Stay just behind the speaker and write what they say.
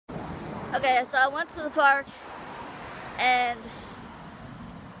Okay, so I went to the park and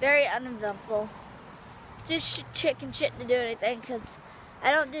very uneventful. Just chicken shit to do anything because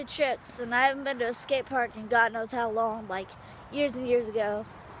I don't do tricks and I haven't been to a skate park in God knows how long, like years and years ago.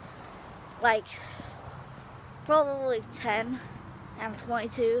 Like probably 10. I'm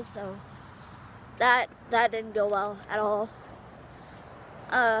 22, so that didn't go well at all.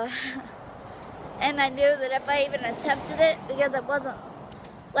 And I knew that if I even attempted it, because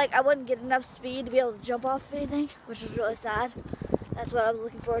I wouldn't get enough speed to be able to jump off anything, which was really sad. That's what I was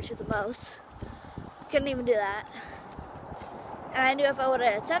looking forward to the most. Couldn't even do that. And I knew if I would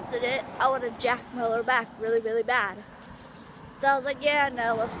have attempted it, I would have jacked Miller back really, really bad. So I was like, yeah,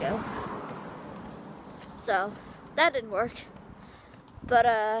 no, let's go. So that didn't work. But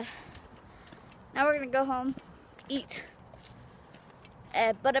now we're gonna go home, eat.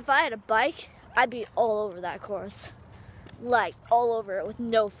 But if I had a bike, I'd be all over that course. Like, all over it with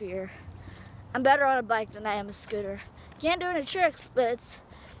no fear. I'm better on a bike than I am a scooter. Can't do any tricks, but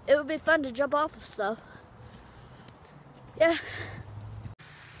it would be fun to jump off of stuff. Yeah.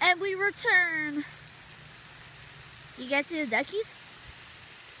 And we return. You guys see the duckies?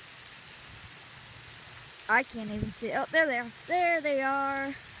 I can't even see. Oh, there they are. There they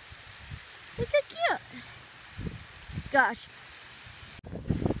are. They're so cute. Gosh.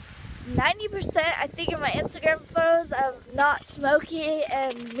 90%, I think, of my Instagram photos of not Smokey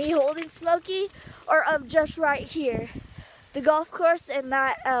and me holding Smokey are of just right here. The golf course and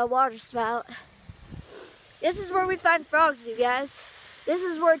that water spout. This is where we find frogs, you guys. This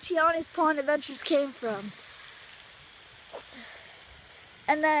is where Tiani's Pond Adventures came from.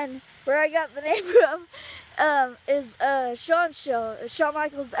 And then, where I got the name from is Sean's show, Shawn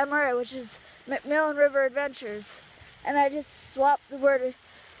Michaels MRA, which is McMillan River Adventures. And I just swapped the word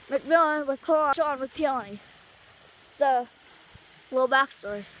McMillan with Sean with Tiani. So, little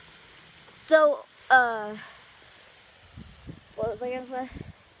backstory. So, what was I gonna say?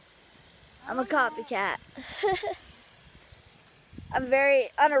 I'm a copycat. I'm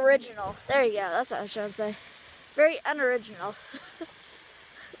very unoriginal. There you go, that's what I was trying to say. Very unoriginal.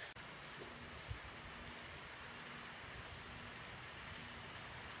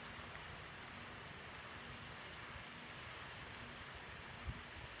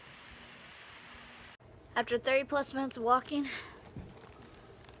 After 30 plus minutes of walking,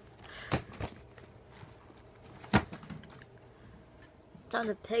 time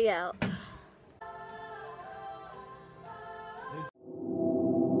to pig out.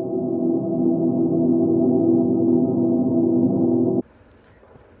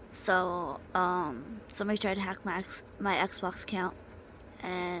 So, somebody tried to hack my Xbox account,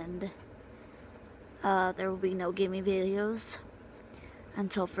 and there will be no gaming videos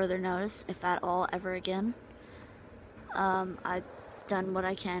until further notice, if at all, ever again. I've done what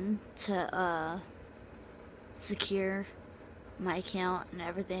I can to secure my account and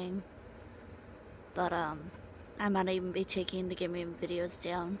everything, but I might even be taking the gaming videos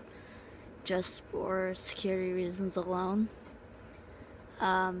down just for security reasons alone.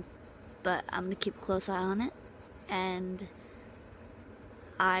 But I'm gonna keep a close eye on it, and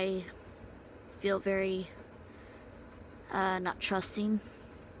I feel very not trusting.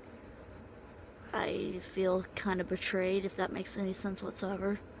 I feel kind of betrayed, if that makes any sense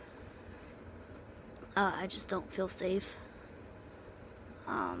whatsoever. I just don't feel safe.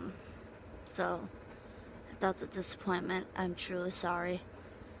 So if that's a disappointment, I'm truly sorry.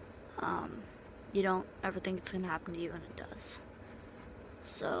 You don't ever think it's gonna happen to you, and it does.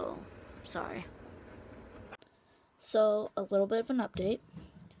 So, sorry. So, a little bit of an update.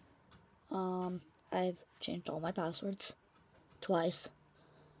 I've changed all my passwords twice.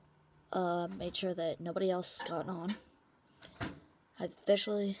 Made sure that nobody else has gotten on. I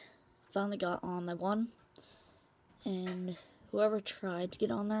officially finally got on my one, and whoever tried to get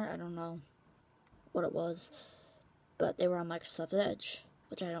on there, I don't know what it was, but they were on Microsoft Edge,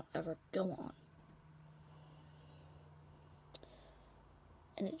 which I don't ever go on.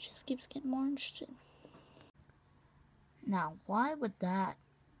 And it just keeps getting more interesting. Now, why would that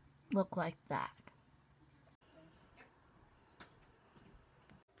look like that?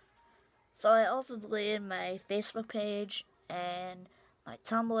 So I also deleted my Facebook page and my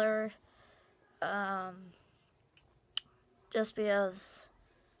Tumblr, just because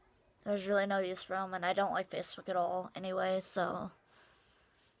there's really no use for them, and I don't like Facebook at all anyway, so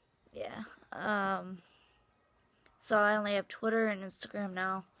yeah. So I only have Twitter and Instagram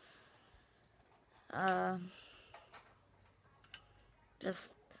now.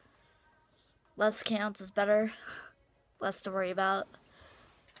 Just less accounts is better, less to worry about.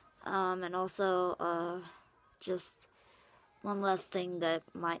 And also, just one less thing that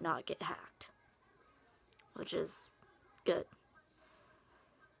might not get hacked, which is good.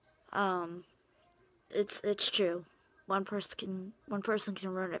 It's true. One person can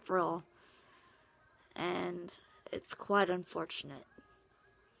ruin it for all, and it's quite unfortunate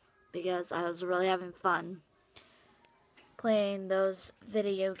because I was really having fun playing those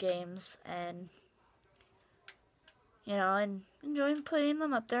video games and and enjoying putting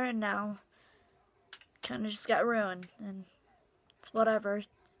them up there, and now kind of just got ruined, and it's whatever,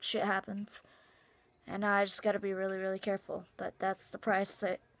 shit happens, and now I just gotta be really, really careful, but that's the price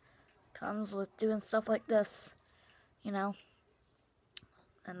that comes with doing stuff like this, and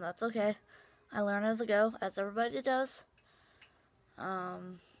that's okay. I learn as I go, as everybody does,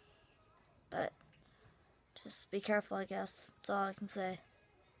 but just be careful, I guess, that's all I can say.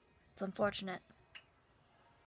 It's unfortunate.